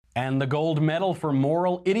And the gold medal for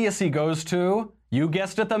moral idiocy goes to, you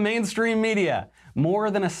guessed it, the mainstream media.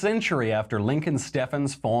 More than a century after Lincoln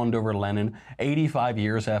Steffens fawned over Lenin, 85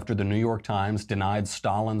 years after the New York Times denied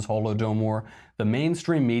Stalin's Holodomor, the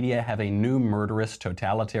mainstream media have a new murderous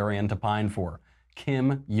totalitarian to pine for,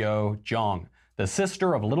 Kim Yo-jong, the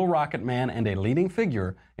sister of Little Rocket Man and a leading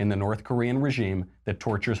figure in the North Korean regime that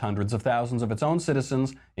tortures hundreds of thousands of its own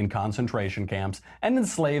citizens in concentration camps and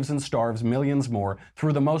enslaves and starves millions more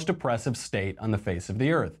through the most oppressive state on the face of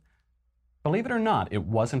the earth. Believe it or not, it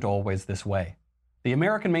wasn't always this way. The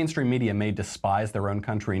American mainstream media may despise their own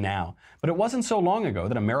country now, but it wasn't so long ago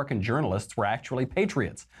that American journalists were actually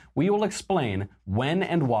patriots. We will explain when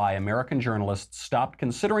and why American journalists stopped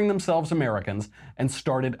considering themselves Americans and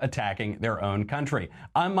started attacking their own country.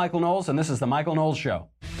 I'm Michael Knowles, and this is The Michael Knowles Show.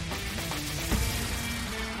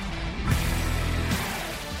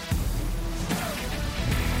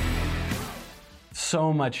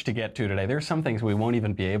 So much to get to today. There's some things we won't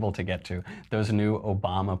even be able to get to. Those new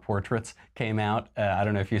Obama portraits came out. I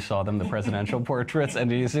don't know if you saw them, the presidential portraits. And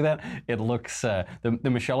did you see that? It looks, the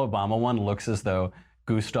Michelle Obama one looks as though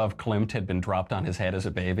Gustav Klimt had been dropped on his head as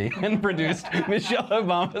a baby and produced Michelle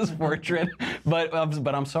Obama's portrait. But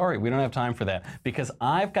I'm sorry, we don't have time for that because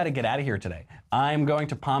I've got to get out of here today. I'm going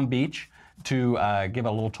to Palm Beach to give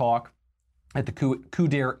a little talk at the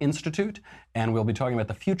Couder Institute, and we'll be talking about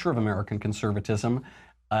the future of American conservatism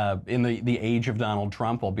in the age of Donald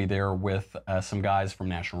Trump. I'll be there with some guys from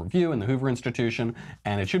National Review and the Hoover Institution,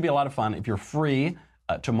 and it should be a lot of fun. If you're free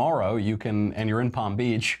tomorrow, you can, and you're in Palm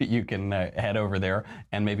Beach, you can head over there,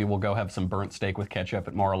 and maybe we'll go have some burnt steak with ketchup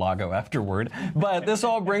at Mar-a-Lago afterward. But this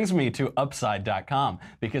all brings me to Upside.com,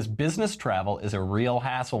 because business travel is a real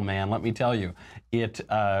hassle, man. Let me tell you, it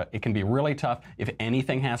can be really tough. If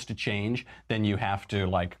anything has to change, then you have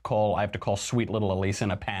to I have to call sweet little Elise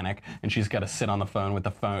in a panic, and she's got to sit on the phone with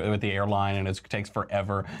the airline, and it takes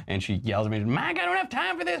forever, and she yells at me, Mike, I don't have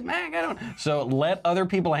time for this, Mike, I don't. So let other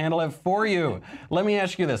people handle it for you. Let me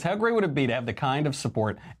ask you this. How great would it be to have the kind of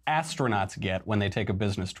support astronauts get when they take a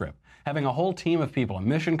business trip? Having a whole team of people, a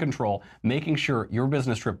mission control, making sure your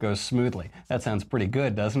business trip goes smoothly. That sounds pretty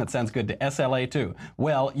good, doesn't it? Sounds good to SLA too.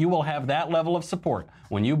 Well, you will have that level of support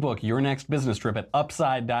when you book your next business trip at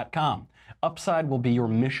Upside.com. Upside will be your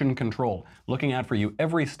mission control, looking out for you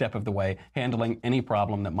every step of the way, handling any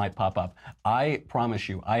problem that might pop up. I promise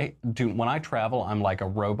you, when I travel, I'm like a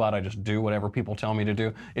robot. I just do whatever people tell me to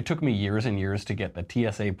do. It took me years and years to get the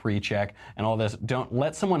TSA pre-check and all this. Don't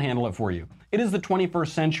let someone handle it for you. It is the 21st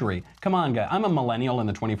century. Come on, guy. I'm a millennial in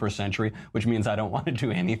the 21st century, which means I don't want to do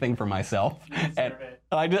anything for myself.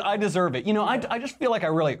 I deserve it. You know, I just feel like I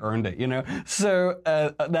really earned it, you know? So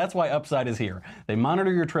that's why Upside is here. They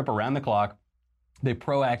monitor your trip around the clock. They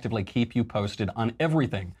proactively keep you posted on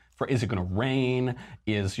everything. Is it going to rain?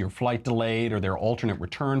 Is your flight delayed? Are there alternate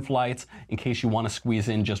return flights in case you want to squeeze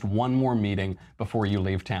in just one more meeting before you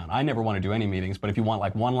leave town? I never want to do any meetings, but if you want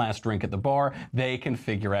like one last drink at the bar, they can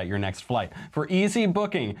figure out your next flight. For easy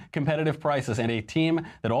booking, competitive prices, and a team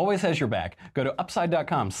that always has your back, go to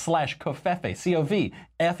upside.com/covfefe,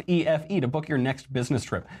 C-O-V-F-E-F-E, to book your next business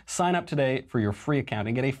trip. Sign up today for your free account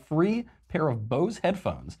and get a free pair of Bose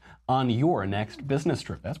headphones on your next business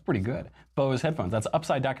trip. That's pretty good. Bose headphones. That's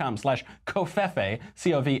upside.com/covfefe,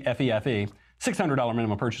 C-O-V-F-E-F-E. $600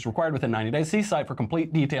 minimum purchase required within 90 days. See site for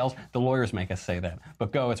complete details. The lawyers make us say that.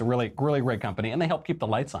 But go, it's a really, really great company, and they help keep the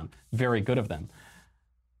lights on. Very good of them.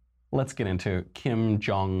 Let's get into Kim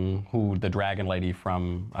Jong, the dragon lady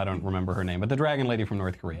from, I don't remember her name, but the dragon lady from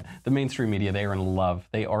North Korea. The mainstream media, they are in love.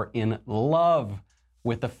 They are in love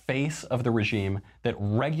with the face of the regime that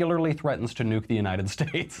regularly threatens to nuke the United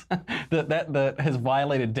States, that has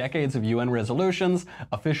violated decades of UN resolutions,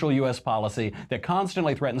 official U.S. policy, that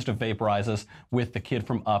constantly threatens to vaporize us with the kid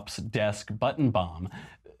from Up's desk button bomb.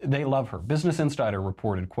 They love her. Business Insider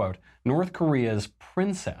reported, quote, North Korea's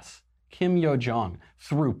princess, Kim Yo-jong,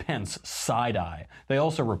 threw Pence side-eye. They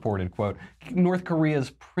also reported, quote, North Korea's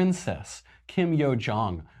princess, Kim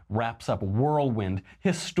Yo-jong, wraps up whirlwind,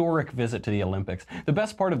 historic visit to the Olympics. The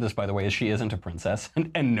best part of this, by the way, is she isn't a princess,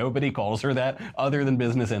 and nobody calls her that other than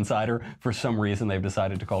Business Insider. For some reason, they've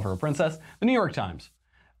decided to call her a princess. The New York Times,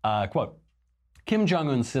 quote, Kim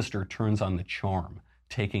Jong-un's sister turns on the charm,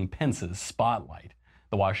 taking Pence's spotlight.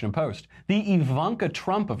 The Washington Post, the Ivanka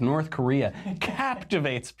Trump of North Korea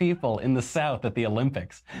captivates people in the South at the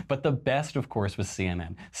Olympics. But the best, of course, was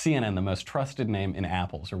CNN. CNN, the most trusted name in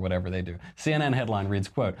apples or whatever they do. CNN headline reads,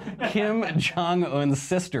 quote, Kim Jong-un's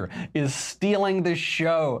sister is stealing the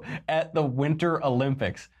show at the Winter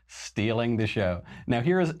Olympics. Stealing the show. Now,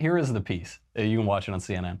 here is the piece. You can watch it on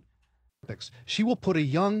CNN. She will put a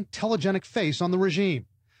young, telegenic face on the regime.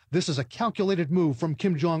 This is a calculated move from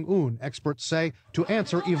Kim Jong-un, experts say, to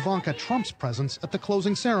answer Ivanka Trump's presence at the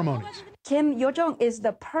closing ceremonies. Kim Yo-jong is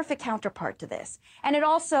the perfect counterpart to this. And it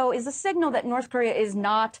also is a signal that North Korea is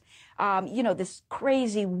not, this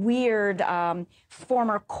crazy, weird,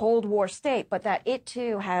 former Cold War state, but that it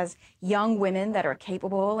too has young women that are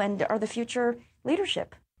capable and are the future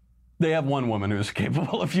leadership. They have one woman who's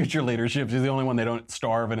capable of future leadership. She's the only one they don't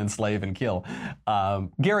starve and enslave and kill.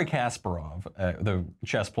 Garry Kasparov, the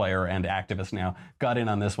chess player and activist now, got in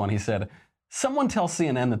on this one. He said, "Someone tell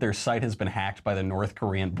CNN that their site has been hacked by the North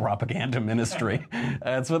Korean propaganda ministry."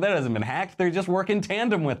 So that hasn't been hacked. They just work in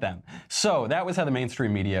tandem with them. So that was how the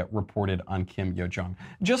mainstream media reported on Kim Yo-jong.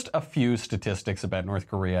 Just a few statistics about North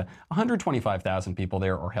Korea. 125,000 people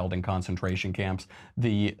there are held in concentration camps.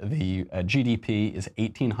 The GDP is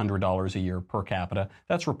 $1,800 a year per capita.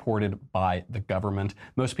 That's reported by the government.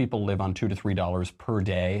 Most people live on $2 to $3 per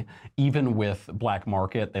day. Even with black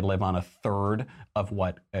market, they live on a third of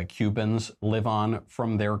what Cubans live on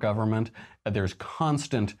from their government. There's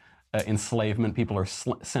constant enslavement. People are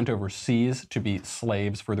sent overseas to be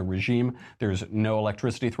slaves for the regime. There's no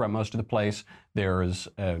electricity throughout most of the place. There's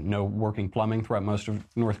no working plumbing throughout most of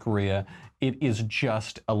North Korea. It is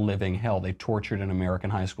just a living hell. They tortured an American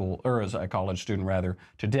high school, or as a college student rather,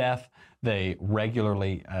 to death. They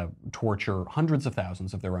regularly torture hundreds of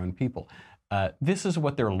thousands of their own people. This is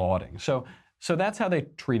what they're lauding. So that's how they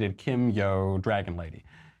treated Kim Yo Dragon Lady.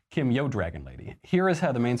 Kim Yo Dragon Lady. Here is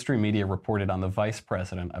how the mainstream media reported on the Vice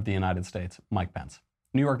President of the United States, Mike Pence.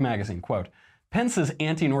 New York Magazine, quote, "Pence's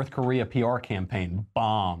anti-North Korea PR campaign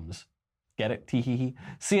bombs." Get it? Tee-hee-hee.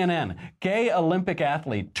 CNN, gay Olympic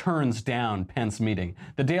athlete turns down Pence meeting.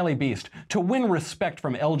 The Daily Beast, to win respect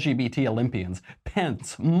from LGBT Olympians,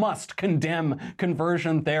 Pence must condemn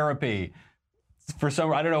conversion therapy. For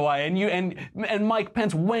some, I don't know why. And Mike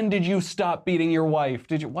Pence, when did you stop beating your wife?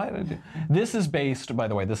 This is based, by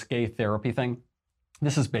the way, this gay therapy thing,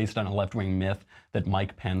 this is based on a left-wing myth that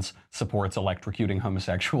Mike Pence supports electrocuting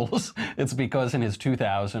homosexuals. It's because in his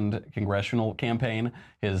 2000 congressional campaign,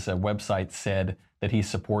 his website said that he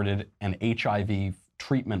supported an HIV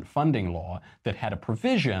treatment funding law that had a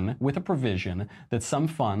provision that some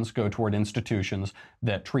funds go toward institutions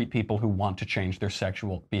that treat people who want to change their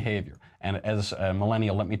sexual behavior. And as a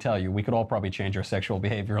millennial, let me tell you, we could all probably change our sexual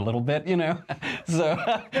behavior a little bit, So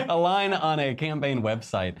a line on a campaign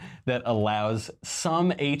website that allows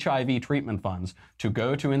some HIV treatment funds to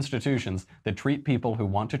go to institutions that treat people who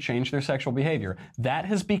want to change their sexual behavior, that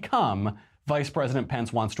has become Vice President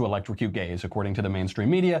Pence wants to electrocute gays, according to the mainstream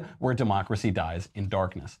media, where democracy dies in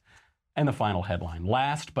darkness. And the final headline,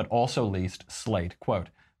 last but also least, Slate, quote,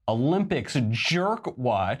 "Olympics jerk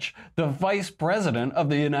watch the Vice President of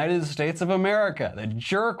the United States of America." The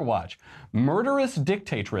jerk watch. Murderous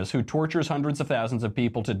dictatress who tortures hundreds of thousands of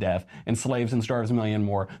people to death, enslaves and starves a million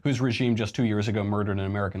more, whose regime just 2 years ago murdered an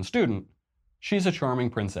American student. She's a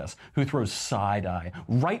charming princess who throws side-eye,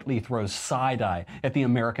 rightly throws side-eye at the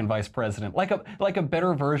American vice president, like a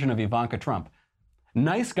better version of Ivanka Trump.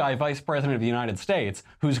 Nice guy vice president of the United States,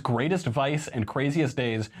 whose greatest vice and craziest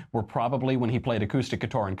days were probably when he played acoustic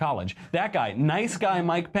guitar in college. That guy, nice guy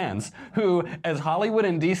Mike Pence, who, as Hollywood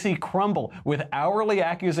and DC crumble with hourly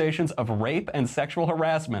accusations of rape and sexual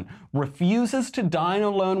harassment, refuses to dine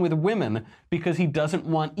alone with women because he doesn't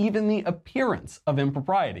want even the appearance of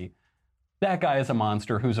impropriety. That guy is a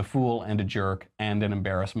monster who's a fool and a jerk and an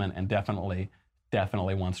embarrassment and definitely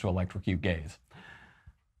wants to electrocute gays.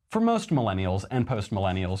 For most millennials and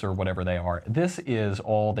post-millennials or whatever they are, this is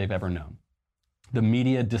all they've ever known. The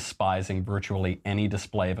media despising virtually any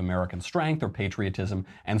display of American strength or patriotism,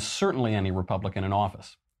 and certainly any Republican in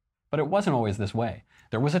office. But it wasn't always this way.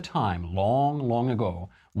 There was a time long, long ago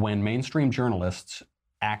when mainstream journalists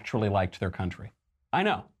actually liked their country. I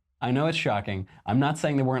know it's shocking. I'm not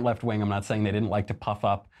saying they weren't left-wing. I'm not saying they didn't like to puff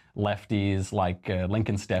up lefties like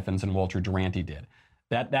Lincoln Steffens and Walter Duranty did.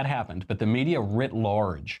 That happened. But the media writ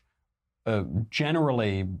large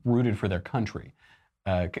generally rooted for their country.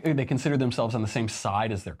 They considered themselves on the same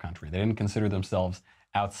side as their country. They didn't consider themselves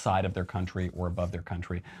outside of their country or above their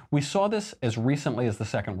country. We saw this as recently as the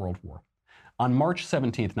Second World War. On March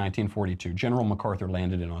 17th, 1942, General MacArthur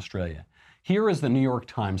landed in Australia. Here is the New York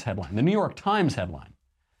Times headline. The New York Times headline: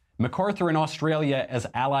 MacArthur in Australia as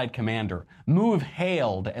Allied commander. Move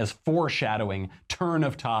hailed as foreshadowing turn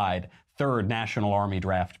of tide. Third National Army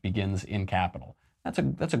draft begins in capital. That's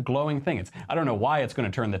a glowing thing. I don't know why it's going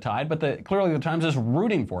to turn the tide, but clearly the Times is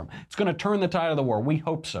rooting for him. It's going to turn the tide of the war. We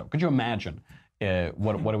hope so. Could you imagine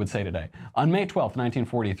what it would say today? On May 12th,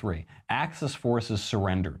 1943, Axis forces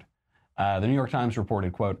surrendered. The New York Times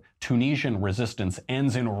reported, quote, Tunisian resistance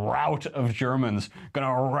ends in rout of Germans.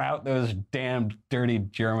 Gonna rout those damned dirty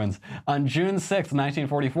Germans. On June 6,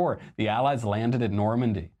 1944, the Allies landed at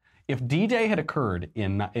Normandy. If D-Day had occurred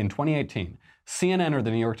in 2018, CNN or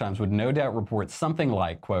the New York Times would no doubt report something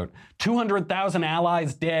like, quote, 200,000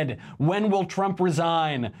 allies dead. When will Trump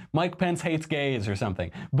resign? Mike Pence hates gays or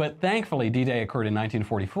something. But thankfully, D-Day occurred in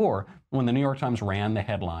 1944 when the New York Times ran the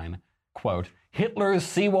headline, quote, Hitler's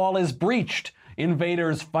seawall is breached.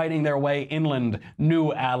 Invaders fighting their way inland.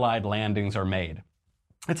 New Allied landings are made.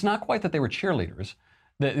 It's not quite that they were cheerleaders.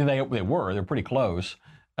 They're pretty close.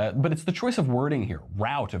 But it's the choice of wording here.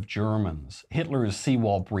 Rout of Germans. Hitler's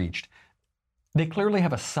seawall breached. They clearly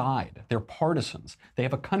have a side. They're partisans. They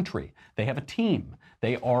have a country. They have a team.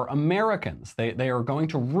 They are Americans. They are going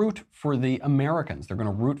to root for the Americans. They're going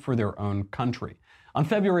to root for their own country. On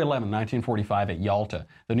February 11, 1945 at Yalta,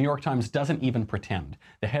 the New York Times doesn't even pretend.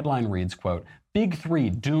 The headline reads, quote, Big Three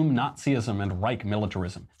doom Nazism and Reich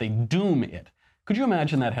militarism. They doom it. Could you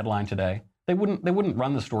imagine that headline today? They wouldn't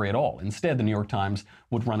run the story at all. Instead, the New York Times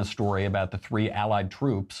would run a story about the 3 Allied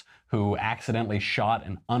troops who accidentally shot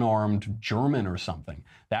an unarmed German or something.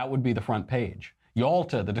 That would be the front page.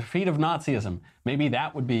 Yalta, the defeat of Nazism. Maybe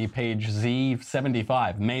that would be page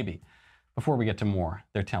Z75, maybe. Before we get to more,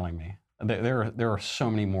 they're telling me. There are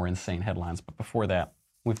so many more insane headlines, but before that,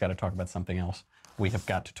 we've got to talk about something else. We have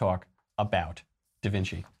got to talk about Da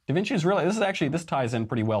Vinci. Da Vinci is really, this ties in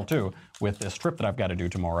pretty well too with this trip that I've got to do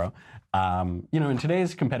tomorrow. In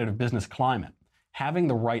today's competitive business climate, having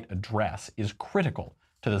the right address is critical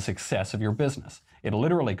to the success of your business. It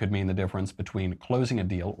literally could mean the difference between closing a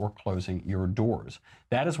deal or closing your doors.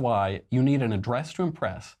 That is why you need an address to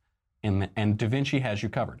impress, and Da Vinci has you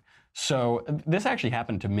covered. So this actually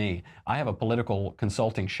happened to me. I have a political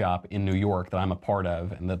consulting shop in New York that I'm a part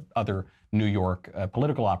of, and that other New York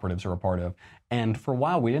political operatives are a part of. And for a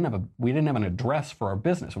while, we didn't have an address for our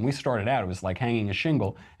business. When we started out, it was like hanging a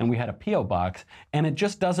shingle, and we had a P.O. box, and it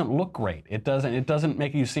just doesn't look great. It doesn't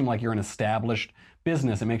make you seem like you're an established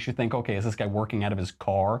business. It makes you think, okay, is this guy working out of his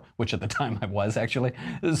car? Which at the time I was, actually.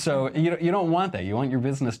 So you don't want that. You want your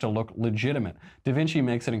business to look legitimate. Da Vinci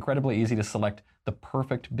makes it incredibly easy to select the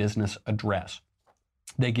perfect business address.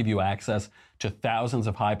 They give you access to thousands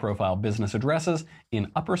of high-profile business addresses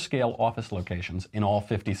in upper-scale office locations in all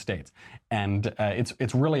 50 states. And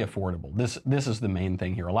it's really affordable. This is the main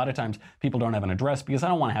thing here. A lot of times people don't have an address because I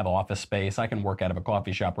don't want to have office space. I can work out of a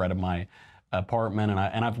coffee shop or out of my apartment,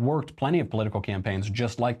 and I've worked plenty of political campaigns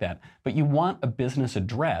just like that. But you want a business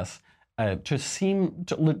address to seem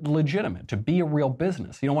legitimate, to be a real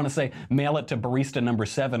business. You don't want to say, mail it to barista number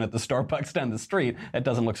 7 at the Starbucks down the street. That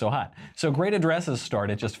doesn't look so hot. So great addresses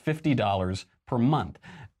start at just $50 per month.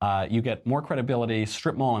 You get more credibility.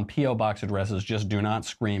 Strip mall and P.O. box addresses just do not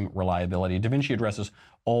scream reliability. Da Vinci addresses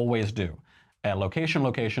always do. Location,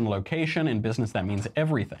 location, location. In business, that means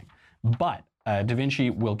everything. But Da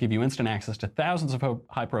Vinci will give you instant access to thousands of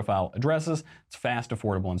high-profile addresses. It's fast,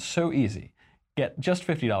 affordable, and so easy. Get just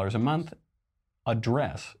 $50 a month.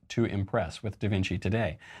 Address to impress with Da Vinci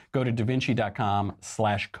today. Go to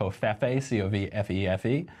davinci.com/covfefe,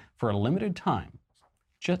 C-O-V-F-E-F-E, for a limited time.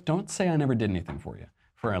 Just don't say I never did anything for you.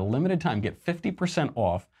 For a limited time, get 50%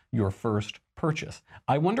 off your first purchase.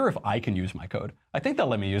 I wonder if I can use my code. I think they'll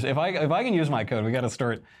let me use it. If I can use my code, we got to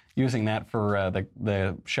start using that for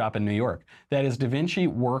the shop in New York. That is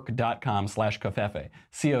davinciwork.com/covfefe,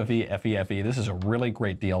 C-O-V-F-E-F-E. This is a really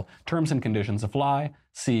great deal. Terms and conditions apply.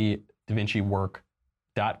 See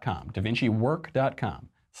davinciwork.com,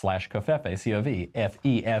 davinciwork.com/covfefe,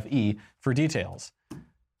 C-O-V-F-E-F-E, for details.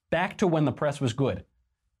 Back to when the press was good.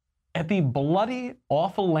 At the bloody,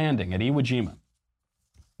 awful landing at Iwo Jima,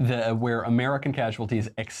 where American casualties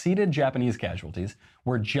exceeded Japanese casualties,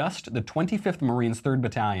 where just the 25th Marines 3rd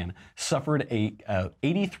Battalion suffered a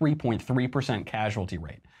 83.3% casualty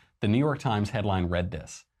rate. The New York Times headline read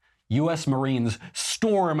this: U.S. Marines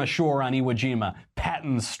storm ashore on Iwo Jima.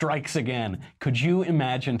 Patton strikes again. Could you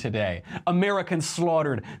imagine today? Americans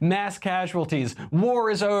slaughtered. Mass casualties. War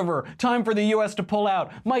is over. Time for the U.S. to pull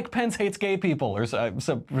out. Mike Pence hates gay people. Or so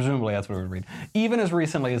presumably that's what it would read. Even as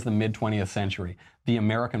recently as the mid-20th century, the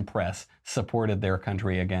American press supported their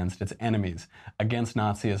country against its enemies, against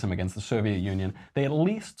Nazism, against the Soviet Union. They at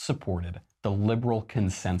least supported the liberal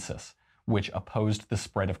consensus, which opposed the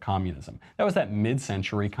spread of communism. That was that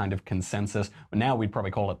mid-century kind of consensus. Now we'd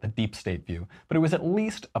probably call it the deep state view, but it was at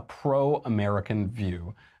least a pro-American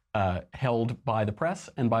view held by the press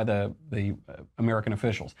and by the American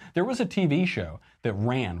officials. There was a TV show that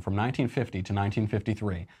ran from 1950 to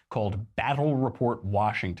 1953 called Battle Report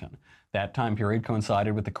Washington. That time period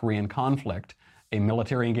coincided with the Korean conflict, a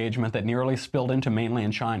military engagement that nearly spilled into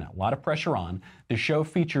mainland China. A lot of pressure on. The show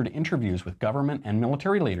featured interviews with government and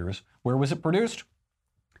military leaders. Where was it produced?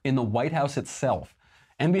 In the White House itself.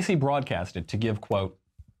 NBC broadcast it to give, quote,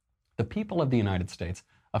 the people of the United States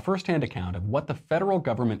a first-hand account of what the federal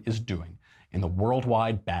government is doing in the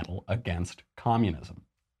worldwide battle against communism.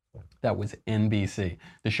 That was NBC.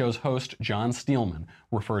 The show's host, John Steelman,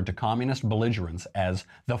 referred to communist belligerents as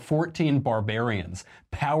the 14 barbarians,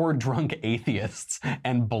 power-drunk atheists,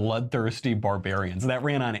 and bloodthirsty barbarians. That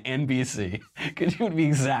ran on NBC. It would be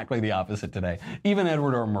exactly the opposite today. Even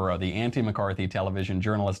Edward R. Murrow, the anti-McCarthy television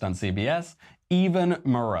journalist on CBS, even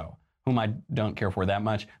Murrow, whom I don't care for that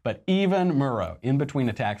much, but even Murrow, in between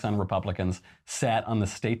attacks on Republicans, sat on the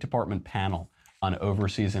State Department panel on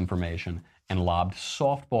overseas information and lobbed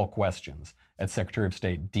softball questions at Secretary of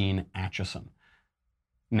State Dean Acheson.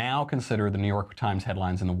 Now consider the New York Times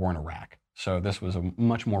headlines in the war in Iraq. So this was a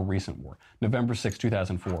much more recent war. November 6,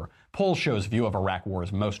 2004. Poll shows view of Iraq war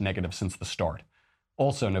is most negative since the start.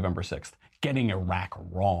 Also November 6th. Getting Iraq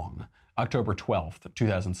wrong. October 12th,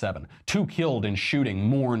 2007. 2 killed in shooting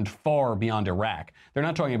mourned far beyond Iraq. They're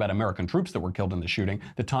not talking about American troops that were killed in the shooting.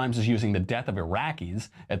 The Times is using the death of Iraqis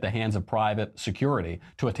at the hands of private security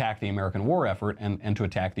to attack the American war effort and to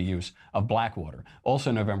attack the use of Blackwater.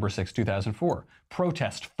 Also November 6, 2004.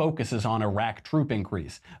 Protest focuses on Iraq troop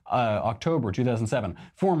increase. October 2007.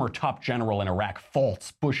 Former top general in Iraq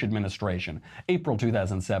faults Bush administration. April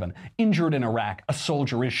 2007. Injured in Iraq. A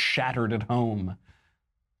soldier is shattered at home.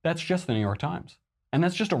 That's just the New York Times. And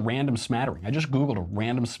that's just a random smattering. I just Googled a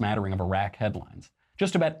random smattering of Iraq headlines.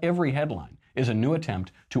 Just about every headline is a new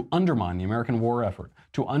attempt to undermine the American war effort,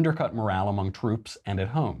 to undercut morale among troops and at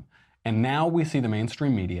home. And now we see the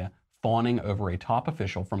mainstream media fawning over a top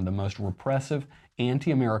official from the most repressive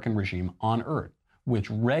anti-American regime on earth, which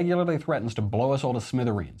regularly threatens to blow us all to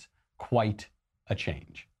smithereens. Quite a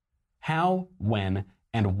change. How, when,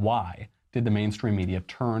 and why did the mainstream media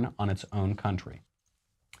turn on its own country?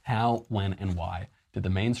 How, when, and why did the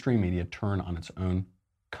mainstream media turn on its own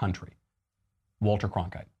country? Walter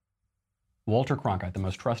Cronkite. Walter Cronkite, the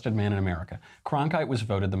most trusted man in America. Cronkite was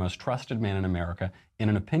voted the most trusted man in America in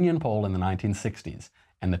an opinion poll in the 1960s,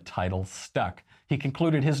 and the title stuck. He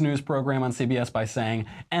concluded his news program on CBS by saying,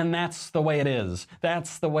 and that's the way it is.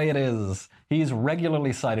 That's the way it is. He's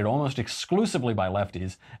regularly cited almost exclusively by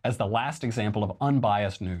lefties as the last example of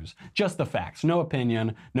unbiased news. Just the facts, no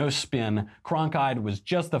opinion, no spin. Cronkite was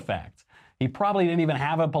just the facts. He probably didn't even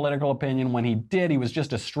have a political opinion. When he did, he was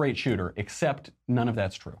just a straight shooter, except none of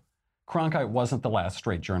that's true. Cronkite wasn't the last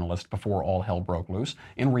straight journalist before all hell broke loose.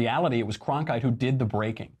 In reality, it was Cronkite who did the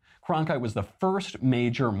breaking. Cronkite was the first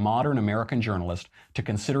major modern American journalist to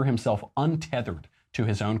consider himself untethered to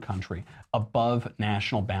his own country, above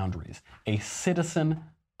national boundaries, a citizen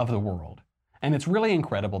of the world. And it's really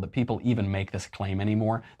incredible that people even make this claim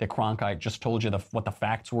anymore, that Cronkite just told you what the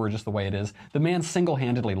facts were, just the way it is. The man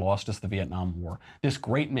single-handedly lost us the Vietnam War. This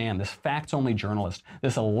great man, this facts-only journalist,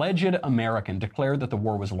 this alleged American declared that the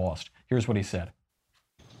war was lost. Here's what he said.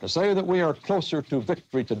 To say that we are closer to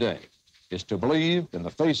victory today is to believe, in the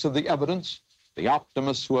face of the evidence, the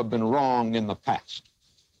optimists who have been wrong in the past.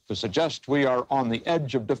 To suggest we are on the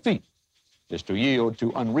edge of defeat is to yield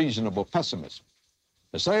to unreasonable pessimism.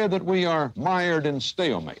 To say that we are mired in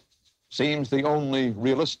stalemate seems the only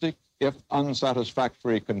realistic, if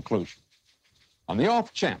unsatisfactory, conclusion. On the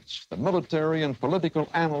off chance the military and political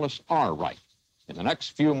analysts are right, in the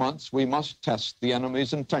next few months we must test the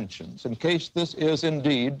enemy's intentions in case this is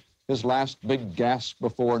indeed his last big gasp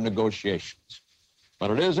before negotiations.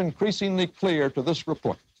 But it is increasingly clear to this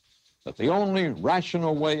report that the only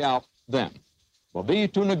rational way out then will be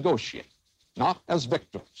to negotiate, not as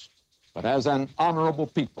victors, but as an honorable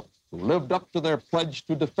people who lived up to their pledge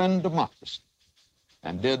to defend democracy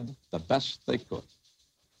and did the best they could.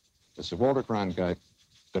 This is Walter Cronkite.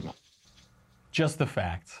 Good night. Just the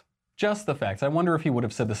facts. Just the facts. I wonder if he would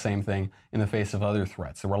have said the same thing in the face of other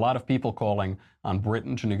threats. There were a lot of people calling on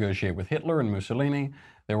Britain to negotiate with Hitler and Mussolini.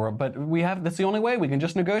 That's the only way. We can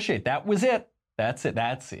just negotiate. That was it. That's it.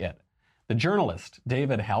 That's it. The journalist,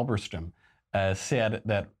 David Halberstam, said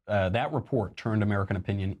that that report turned American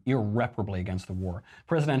opinion irreparably against the war.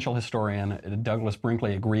 Presidential historian Douglas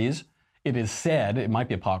Brinkley agrees. It is said, it might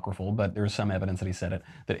be apocryphal, but there's some evidence that he said it,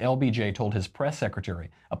 that LBJ told his press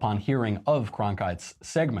secretary upon hearing of Cronkite's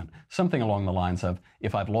segment, something along the lines of,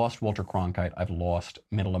 if I've lost Walter Cronkite, I've lost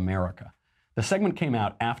Middle America. The segment came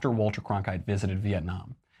out after Walter Cronkite visited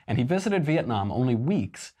Vietnam. And he visited Vietnam only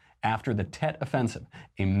weeks after the Tet Offensive,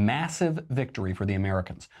 a massive victory for the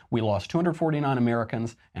Americans. We lost 249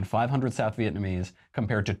 Americans and 500 South Vietnamese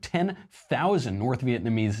compared to 10,000 North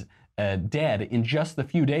Vietnamese dead in just the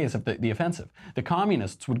few days of the offensive. The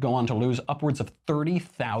communists would go on to lose upwards of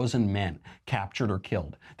 30,000 men captured or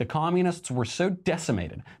killed. The communists were so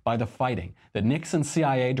decimated by the fighting that Nixon's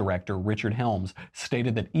CIA director, Richard Helms,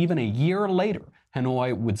 stated that even a year later,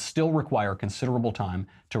 Hanoi would still require considerable time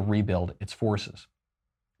to rebuild its forces.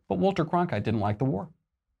 But Walter Cronkite didn't like the war.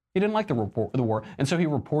 He didn't like the war, and so he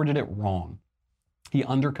reported it wrong. He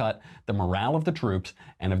undercut the morale of the troops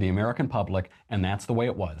and of the American public, and that's the way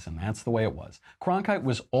it was, and that's the way it was. Cronkite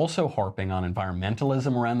was also harping on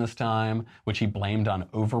environmentalism around this time, which he blamed on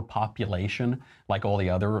overpopulation, like all the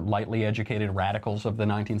other lightly educated radicals of the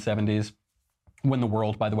 1970s. When the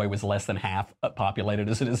world, by the way, was less than half populated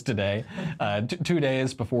as it is today. 2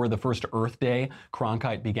 days before the first Earth Day,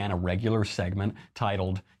 Cronkite began a regular segment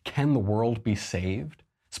titled, "Can the World Be Saved?"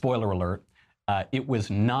 Spoiler alert. It was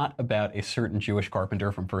not about a certain Jewish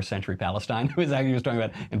carpenter from first century Palestine who was actually talking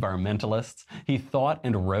about environmentalists. He thought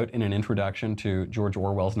and wrote in an introduction to George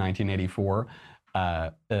Orwell's 1984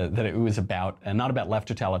 that it was about, not about left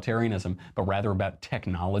totalitarianism, but rather about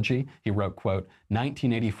technology. He wrote, quote,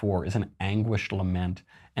 "1984 is an anguished lament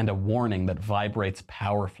and a warning that vibrates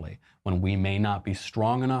powerfully when we may not be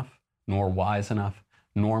strong enough, nor wise enough,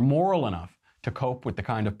 nor moral enough to cope with the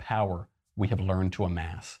kind of power we have learned to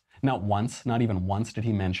amass." Not once, not even once, did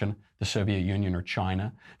he mention the Soviet Union or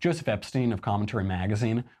China. Joseph Epstein of Commentary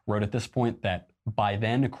Magazine wrote at this point that by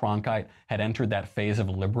then Cronkite had entered that phase of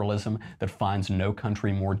liberalism that finds no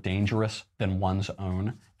country more dangerous than one's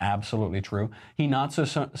own. Absolutely true. He not so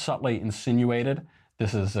subtly insinuated,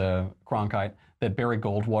 this is Cronkite, that Barry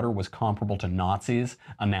Goldwater was comparable to Nazis,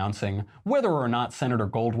 announcing whether or not Senator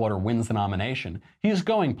Goldwater wins the nomination, he's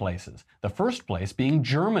going places. The first place being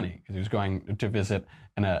Germany, because he was going to visit,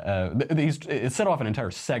 it set off an entire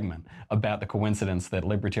segment about the coincidence that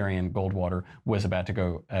libertarian Goldwater was about to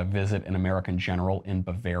go visit an American general in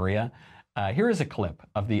Bavaria. Here is a clip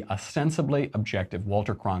of the ostensibly objective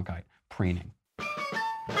Walter Cronkite preening.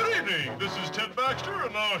 Good evening, this is Ted Baxter,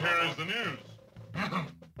 and now here is the news.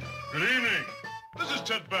 Good evening. This is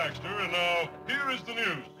Ted Baxter, and now here is the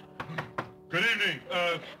news. Good evening.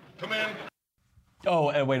 Come in.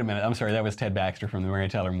 Oh, wait a minute. I'm sorry. That was Ted Baxter from the Mary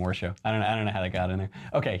Tyler Moore Show. I don't know how that got in there.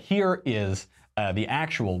 Okay, here is the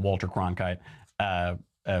actual Walter Cronkite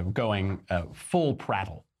going full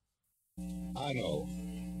prattle. I know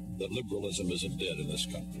that liberalism isn't dead in this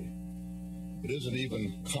country. It isn't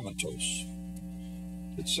even comatose.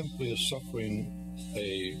 It simply is suffering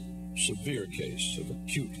a severe case of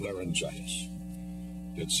acute laryngitis.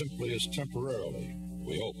 It simply is temporarily,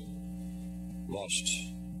 we hope, lost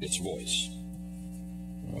its voice.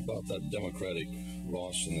 About that Democratic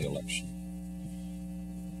loss in the election.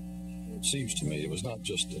 It seems to me it was not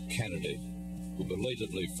just a candidate who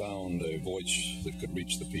belatedly found a voice that could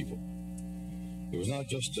reach the people. It was not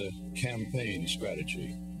just a campaign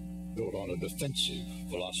strategy built on a defensive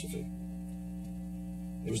philosophy.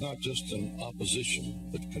 It was not just an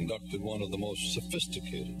opposition that conducted one of the most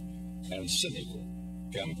sophisticated and cynical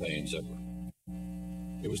campaigns ever.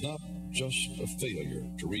 It was not just a failure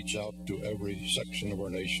to reach out to every section of our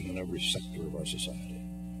nation and every sector of our society.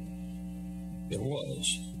 It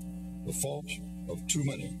was the fault of too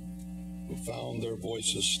many who found their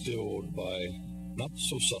voices stilled by not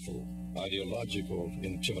so subtle ideological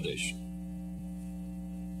intimidation.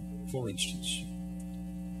 For instance,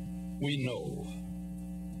 we know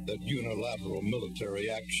that unilateral military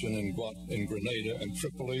action in Grenada and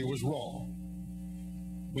Tripoli was wrong.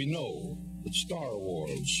 We know that Star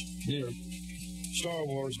Wars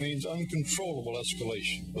means uncontrollable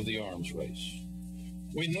escalation of the arms race.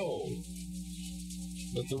 We know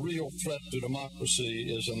that the real threat to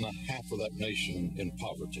democracy is in the half of that nation in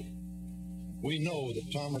poverty. We know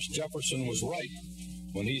that Thomas Jefferson was right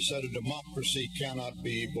when he said a democracy cannot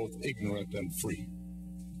be both ignorant and free.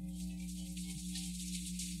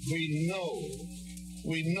 We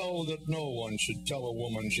know that no one should tell a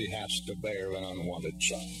woman she has to bear an unwanted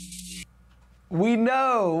child. We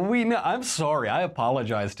know. I'm sorry. I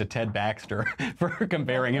apologize to Ted Baxter for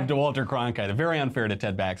comparing him to Walter Cronkite. Very unfair to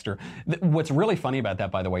Ted Baxter. What's really funny about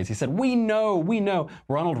that, by the way, is he said, we know.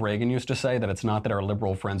 Ronald Reagan used to say that it's not that our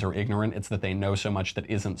liberal friends are ignorant, it's that they know so much that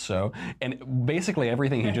isn't so. And basically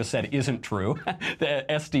everything he just said isn't true. The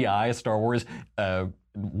SDI, Star Wars,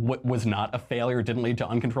 was not a failure, didn't lead to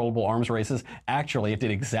uncontrollable arms races. Actually, it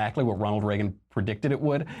did exactly what Ronald Reagan predicted it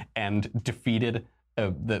would and defeated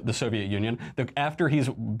the Soviet Union. After he's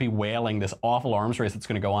bewailing this awful arms race that's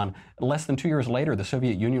going to go on, less than 2 years later, the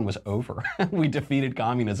Soviet Union was over. We defeated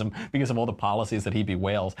communism because of all the policies that he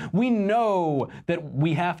bewails. We know that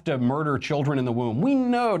we have to murder children in the womb. We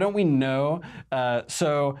know, don't we know? That's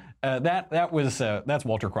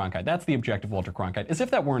Walter Cronkite. That's the objective Walter Cronkite. As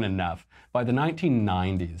if that weren't enough, by the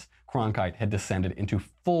 1990s, Cronkite had descended into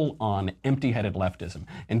full-on empty-headed leftism,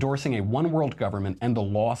 endorsing a one-world government and the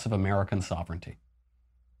loss of American sovereignty.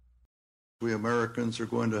 We Americans are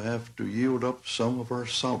going to have to yield up some of our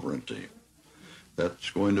sovereignty. That's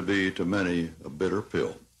going to be, to many, a bitter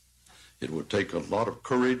pill. It would take a lot of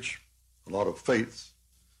courage, a lot of faith,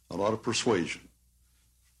 a lot of persuasion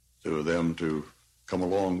to them to come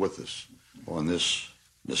along with us on this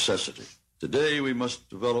necessity. Today, we must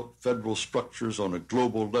develop federal structures on a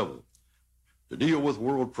global level. To deal with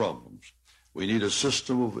world problems, we need a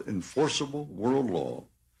system of enforceable world law,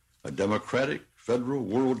 a democratic federal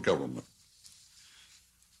world government.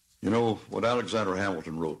 You know, what Alexander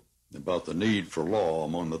Hamilton wrote about the need for law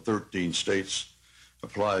among the 13 states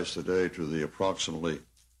applies today to the approximately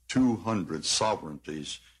 200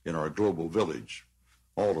 sovereignties in our global village,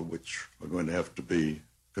 all of which are going to have to be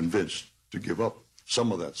convinced to give up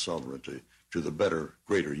some of that sovereignty to the better,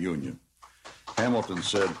 greater union. Hamilton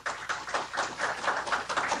said,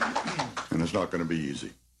 and it's not going to be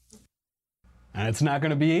easy. And it's not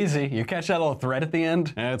going to be easy. You catch that little thread at the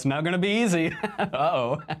end? It's not going to be easy.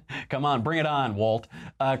 Uh-oh. Come on, bring it on, Walt.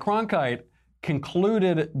 Cronkite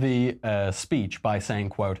concluded the speech by saying,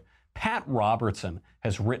 quote, Pat Robertson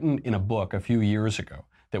has written in a book a few years ago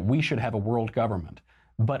that we should have a world government,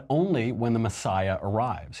 but only when the Messiah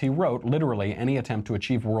arrives. He wrote, literally, any attempt to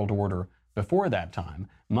achieve world order before that time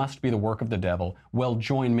must be the work of the devil. Well,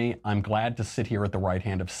 join me. I'm glad to sit here at the right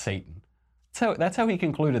hand of Satan. So that's how he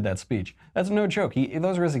concluded that speech. That's no joke.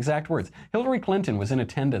 Those are his exact words. Hillary Clinton was in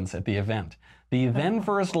attendance at the event. The then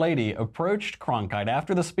First Lady approached Cronkite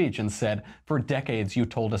after the speech and said, for decades you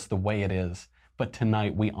told us the way it is, but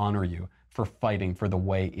tonight we honor you for fighting for the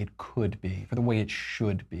way it could be, for the way it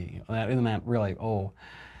should be. Isn't that really,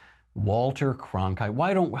 Walter Cronkite.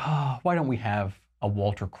 Why don't we have a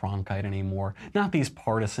Walter Cronkite anymore? Not these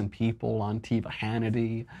partisan people on TV,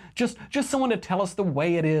 Hannity. Just someone to tell us the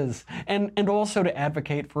way it is, and also to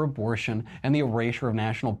advocate for abortion and the erasure of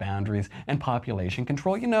national boundaries and population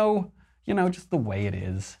control. You know, just the way it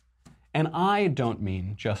is. And I don't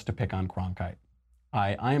mean just to pick on Cronkite.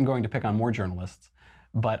 I am going to pick on more journalists,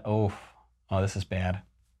 but this is bad.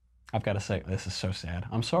 I've got to say, this is so sad.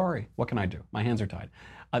 I'm sorry. What can I do? My hands are tied.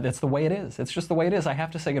 That's the way it is. It's just the way it is. I have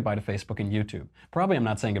to say goodbye to Facebook and YouTube. Probably I'm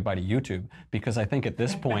not saying goodbye to YouTube because I think at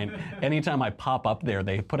this point, anytime I pop up there,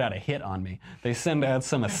 they put out a hit on me. They send out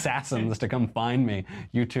some assassins to come find me.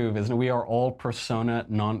 YouTube is, we are all personae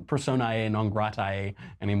non gratae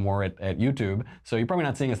anymore at YouTube. So you're probably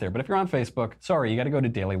not seeing us there. But if you're on Facebook, sorry, you got to go to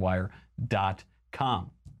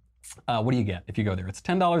dailywire.com. What do you get if you go there? It's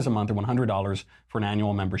 $10 a month or $100 for an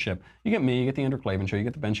annual membership. You get me, you get the Andrew Klavan Show, you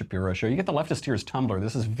get the Ben Shapiro Show, you get the Leftist Tears Tumblr.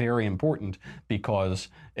 This is very important because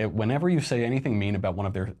whenever you say anything mean about one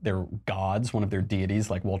of their gods, one of their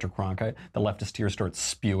deities like Walter Cronkite, the Leftist Tears start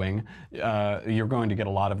spewing. You're going to get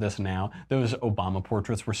a lot of this now. Those Obama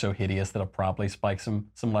portraits were so hideous that it'll probably spike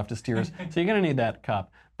some Leftist tears. So you're going to need that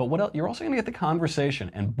cup. But what else? You're also going to get the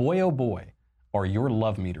conversation. And boy, oh boy, are your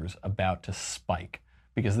love meters about to spike.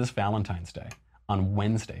 Because this Valentine's Day, on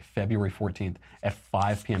Wednesday, February 14th, at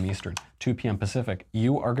 5 p.m. Eastern, 2 p.m. Pacific,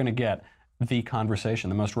 you are going to get The Conversation,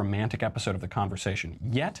 the most romantic episode of The Conversation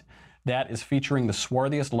yet. That is featuring the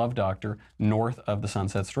swarthiest love doctor north of the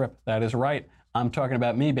Sunset Strip. That is right. I'm talking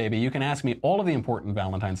about me, baby. You can ask me all of the important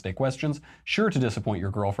Valentine's Day questions, sure to disappoint your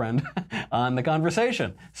girlfriend, on The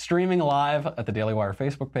Conversation, streaming live at the Daily Wire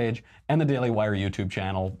Facebook page and the Daily Wire YouTube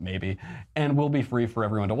channel, maybe, and will be free for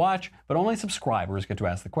everyone to watch, but only subscribers get to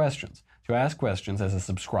ask the questions. To ask questions as a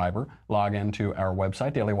subscriber, log into our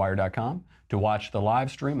website, dailywire.com, to watch the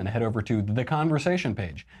live stream and head over to the Conversation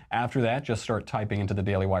page. After that, just start typing into the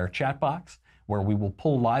Daily Wire chat box, where we will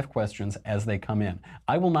pull live questions as they come in.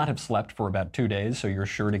 I will not have slept for about 2 days, so you're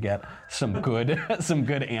sure to get some good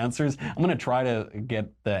answers. I'm going to try to get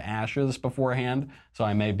the ashes beforehand, so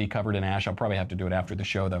I may be covered in ash. I'll probably have to do it after the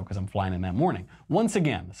show, though, because I'm flying in that morning. Once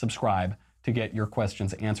again, subscribe to get your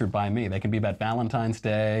questions answered by me. They can be about Valentine's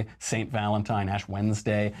Day, St. Valentine, Ash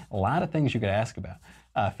Wednesday, a lot of things you could ask about.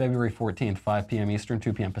 February 14th, 5 p.m. Eastern,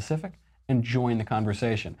 2 p.m. Pacific, and join the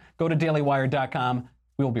conversation. Go to dailywire.com.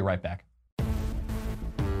 We'll be right back.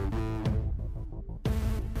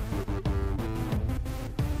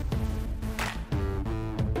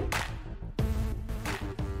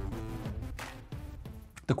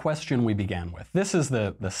 the question we began with. This is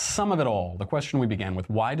the sum of it all. The question we began with: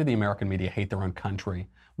 why do the American media hate their own country?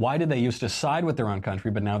 Why did they used to side with their own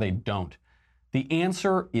country, but now they don't? The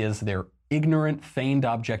answer is their ignorant, feigned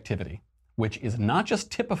objectivity, which is not just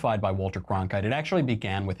typified by Walter Cronkite. It actually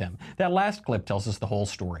began with him. That last clip tells us the whole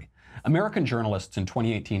story. American journalists in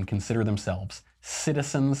 2018 consider themselves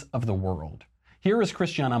citizens of the world. Here is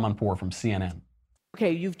Christiane Amanpour from CNN.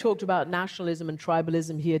 Okay, you've talked about nationalism and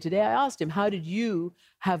tribalism here today. I asked him, how did you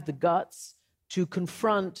have the guts to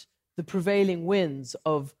confront the prevailing winds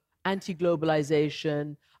of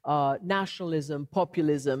anti-globalization, nationalism,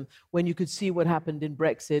 populism, when you could see what happened in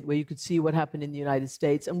Brexit, where you could see what happened in the United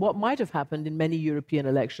States, and what might have happened in many European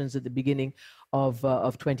elections at the beginning of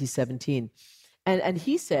 2017? And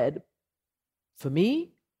he said, for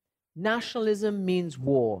me, nationalism means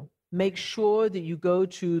war. Make sure that you go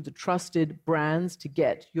to the trusted brands to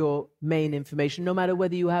get your main information, no matter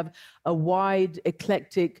whether you have a wide,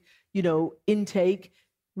 eclectic, intake.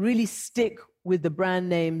 Really stick with the brand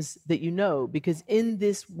names that you know, because in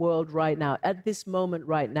this world right now, at this moment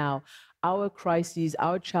right now, our crises,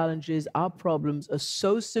 our challenges, our problems are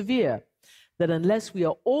so severe that unless we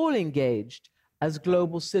are all engaged as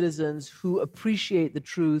global citizens who appreciate the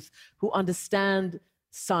truth, who understand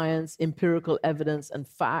science, empirical evidence, and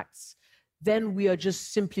facts, then we are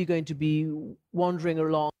just simply going to be wandering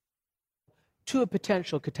along to a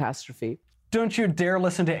potential catastrophe. Don't you dare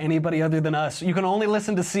listen to anybody other than us. You can only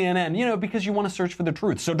listen to CNN, because you want to search for the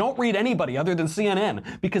truth. So don't read anybody other than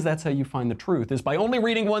CNN, because that's how you find the truth, is by only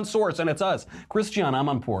reading one source, and it's us, Christiane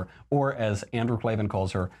Amanpour, or as Andrew Klavan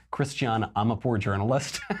calls her, Christiane Amanpour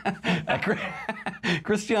journalist.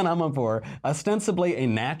 Christiane Amanpour, ostensibly a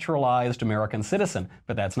naturalized American citizen,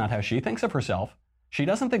 but that's not how she thinks of herself. She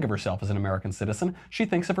doesn't think of herself as an American citizen. She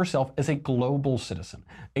thinks of herself as a global citizen,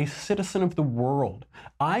 a citizen of the world.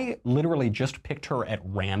 I literally just picked her at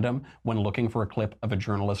random when looking for a clip of a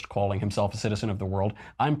journalist calling himself a citizen of the world.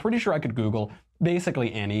 I'm pretty sure I could Google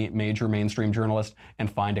basically any major mainstream journalist and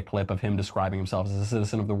find a clip of him describing himself as a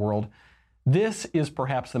citizen of the world. This is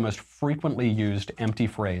perhaps the most frequently used empty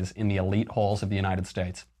phrase in the elite halls of the United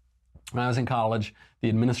States. When I was in college, the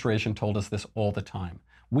administration told us this all the time.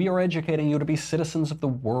 We are educating you to be citizens of the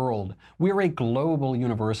world. We are a global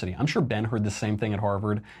university. I'm sure Ben heard the same thing at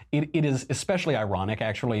Harvard. It is especially ironic,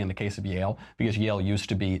 actually, in the case of Yale, because Yale used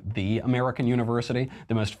to be the American university.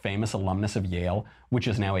 The most famous alumnus of Yale, which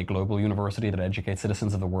is now a global university that educates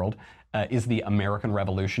citizens of the world, is the American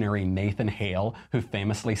revolutionary Nathan Hale, who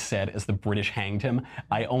famously said, as the British hanged him,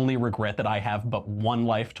 "I only regret that I have but one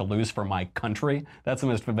life to lose for my country." That's the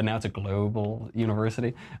most, but now it's a global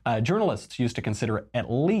university. Journalists used to consider at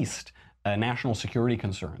least national security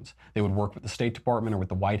concerns. They would work with the State Department or with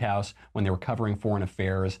the White House when they were covering foreign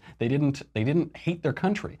affairs. They didn't hate their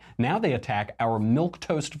country. Now they attack our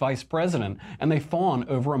milquetoast vice president, and they fawn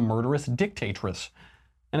over a murderous dictatress.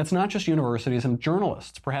 And it's not just universities and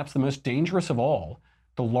journalists. Perhaps the most dangerous of all,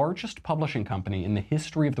 the largest publishing company in the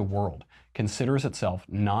history of the world considers itself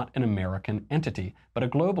not an American entity, but a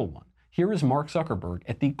global one. Here is Mark Zuckerberg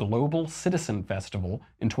at the Global Citizen Festival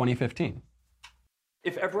in 2015.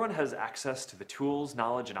 If everyone has access to the tools,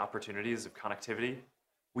 knowledge, and opportunities of connectivity,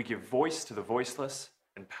 we give voice to the voiceless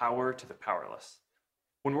and power to the powerless.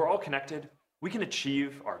 When we're all connected, we can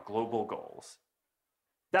achieve our global goals.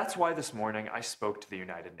 That's why this morning I spoke to the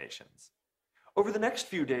United Nations. Over the next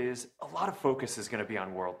few days, a lot of focus is going to be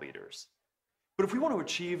on world leaders. But if we want to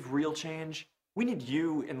achieve real change, we need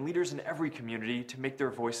you and leaders in every community to make their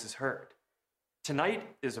voices heard. Tonight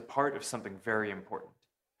is a part of something very important.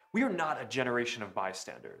 We are not a generation of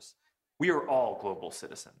bystanders. We are all global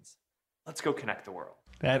citizens. Let's go connect the world.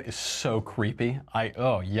 That is so creepy.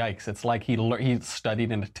 Oh, yikes. It's like he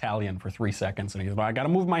studied in Italian for 3 seconds and he's like, I got to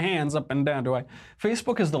move my hands up and down, do I?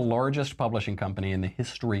 Facebook is the largest publishing company in the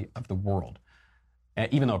history of the world.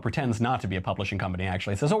 Even though it pretends not to be a publishing company,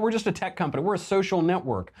 actually. It says, oh, we're just a tech company. We're a social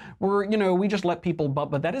network. We just let people,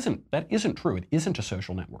 but that isn't true. It isn't a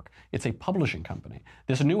social network. It's a publishing company.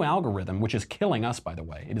 There's a new algorithm, which is killing us, by the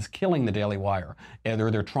way. It is killing the Daily Wire.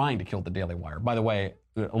 They're trying to kill the Daily Wire. By the way,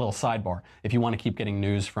 a little sidebar. If you want to keep getting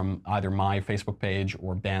news from either my Facebook page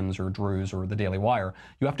or Ben's or Drew's or the Daily Wire,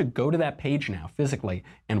 you have to go to that page now physically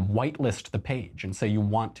and whitelist the page and say you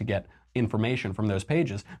want to get information from those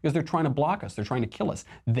pages because they're trying to block us. They're trying to kill us.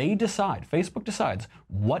 Facebook decides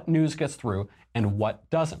what news gets through and what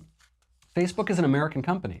doesn't. Facebook is an American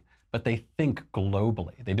company, but they think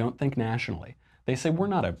globally. They don't think nationally. They say we're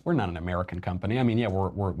not an American company. I mean, yeah,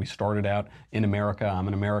 we started out in America. I'm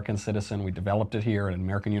an American citizen. We developed it here at an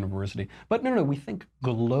American university. But no, we think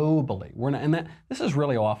globally. We're not, and this is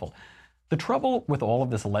really awful. The trouble with all of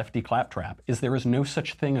this lefty claptrap is there is no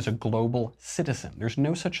such thing as a global citizen. There's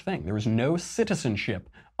no such thing. There is no citizenship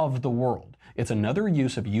of the world. It's another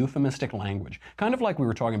use of euphemistic language, kind of like we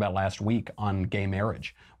were talking about last week on gay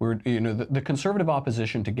marriage. The conservative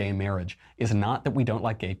opposition to gay marriage is not that we don't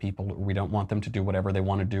like gay people or we don't want them to do whatever they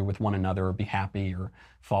want to do with one another or be happy or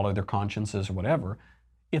follow their consciences or whatever.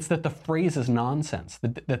 It's that the phrase is nonsense,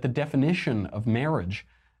 that the definition of marriage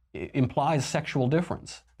implies sexual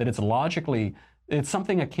difference, that it's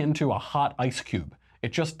something akin to a hot ice cube.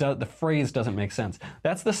 It just does, the phrase doesn't make sense.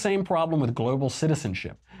 That's the same problem with global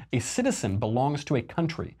citizenship. A citizen belongs to a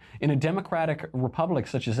country. In a democratic republic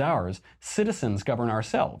such as ours, citizens govern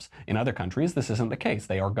ourselves. In other countries, this isn't the case.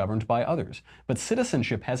 They are governed by others. But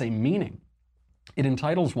citizenship has a meaning. It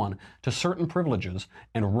entitles one to certain privileges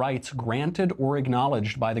and rights granted or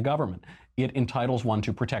acknowledged by the government. It entitles one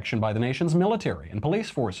to protection by the nation's military and police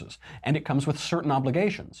forces, and it comes with certain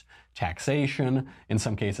obligations. Taxation, in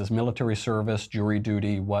some cases military service, jury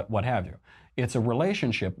duty, what have you. It's a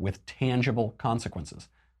relationship with tangible consequences.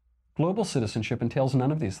 Global citizenship entails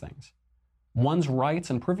none of these things. One's rights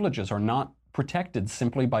and privileges are not protected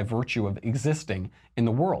simply by virtue of existing in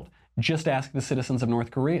the world. Just ask the citizens of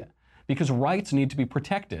North Korea. Because rights need to be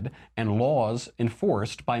protected and laws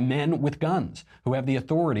enforced by men with guns who have the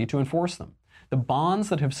authority to enforce them. The bonds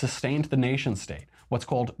that have sustained the nation state, what's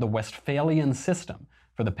called the Westphalian system,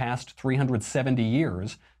 for the past 370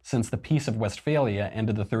 years since the Peace of Westphalia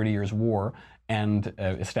ended the 30 Years' War and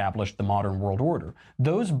established the modern world order,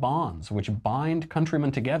 those bonds which bind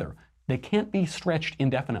countrymen together, they can't be stretched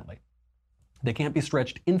indefinitely. They can't be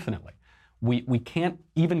stretched infinitely. We can't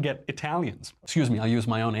even get Italians, excuse me, I'll use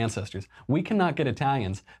my own ancestors. We cannot get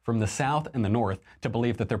Italians from the South and the North to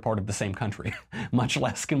believe that they're part of the same country. Much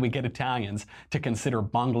less can we get Italians to consider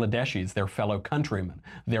Bangladeshis their fellow countrymen,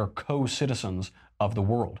 their co-citizens of the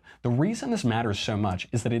world. The reason this matters so much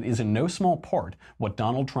is that it is in no small part what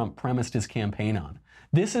Donald Trump premised his campaign on.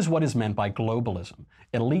 This is what is meant by globalism.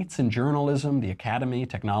 Elites in journalism, the academy,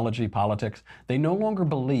 technology, politics, they no longer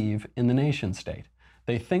believe in the nation state.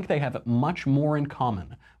 They think they have much more in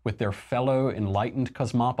common with their fellow enlightened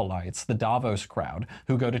cosmopolites, the Davos crowd,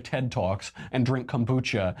 who go to TED Talks and drink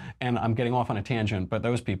kombucha, and I'm getting off on a tangent, but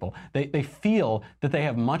those people, they feel that they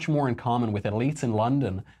have much more in common with elites in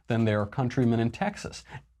London than their countrymen in Texas.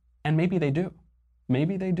 And maybe they do.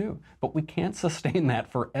 Maybe they do. But we can't sustain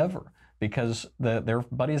that forever because their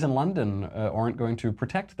buddies in London aren't going to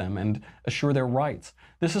protect them and assure their rights.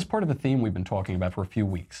 This is part of the theme we've been talking about for a few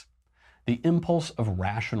weeks. The impulse of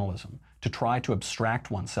rationalism to try to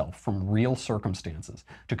abstract oneself from real circumstances,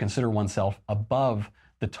 to consider oneself above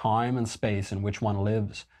the time and space in which one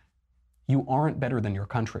lives. You aren't better than your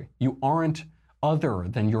country. You aren't other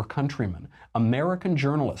than your countrymen. American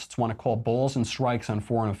journalists want to call balls and strikes on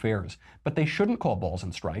foreign affairs, but they shouldn't call balls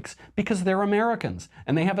and strikes because they're Americans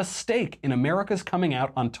and they have a stake in America's coming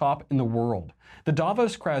out on top in the world. The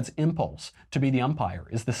Davos crowd's impulse to be the umpire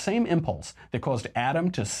is the same impulse that caused Adam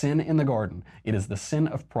to sin in the garden. It is the sin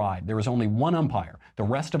of pride. There is only one umpire. The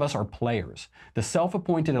rest of us are players. The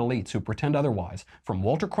self-appointed elites who pretend otherwise, from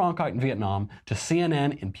Walter Cronkite in Vietnam to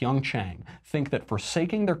CNN in Pyeongchang, think that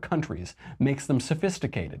forsaking their countries makes them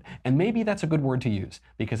sophisticated. And maybe that's a good word to use,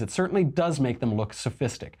 because it certainly does make them look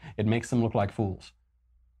sophistic. It makes them look like fools.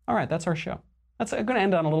 All right, that's our show. I'm going to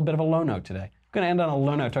end on a little bit of a low note today. I'm going to end on a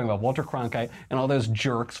low note talking about Walter Cronkite and all those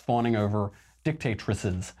jerks fawning over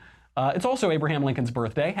dictatresses. It's also Abraham Lincoln's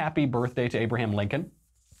birthday. Happy birthday to Abraham Lincoln.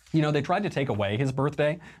 You know, they tried to take away his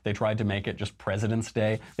birthday. They tried to make it just President's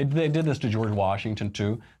Day. They did this to George Washington,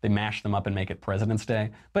 too. They mashed them up and make it President's Day.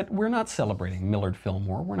 But we're not celebrating Millard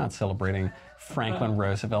Fillmore. We're not celebrating Franklin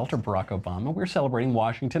Roosevelt or Barack Obama. We're celebrating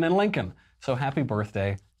Washington and Lincoln. So happy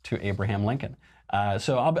birthday to Abraham Lincoln.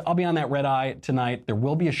 So I'll be on that red eye tonight. There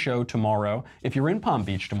will be a show tomorrow. If you're in Palm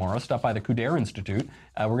Beach tomorrow, stop by the Couder Institute.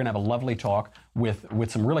 We're going to have a lovely talk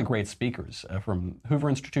with some really great speakers from Hoover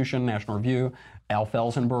Institution, National Review, Al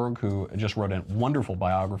Felsenberg, who just wrote a wonderful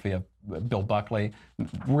biography of Bill Buckley.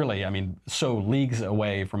 Really, I mean, so leagues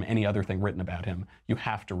away from any other thing written about him. You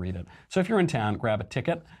have to read it. So if you're in town, grab a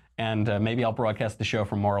ticket. And maybe I'll broadcast the show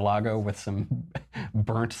from Mar-a-Lago with some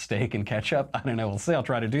burnt steak and ketchup. I don't know. We'll see. I'll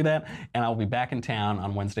try to do that. And I'll be back in town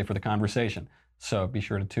on Wednesday for the conversation. So be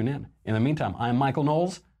sure to tune in. In the meantime, I'm Michael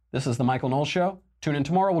Knowles. This is The Michael Knowles Show. Tune in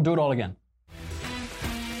tomorrow. We'll do it all again.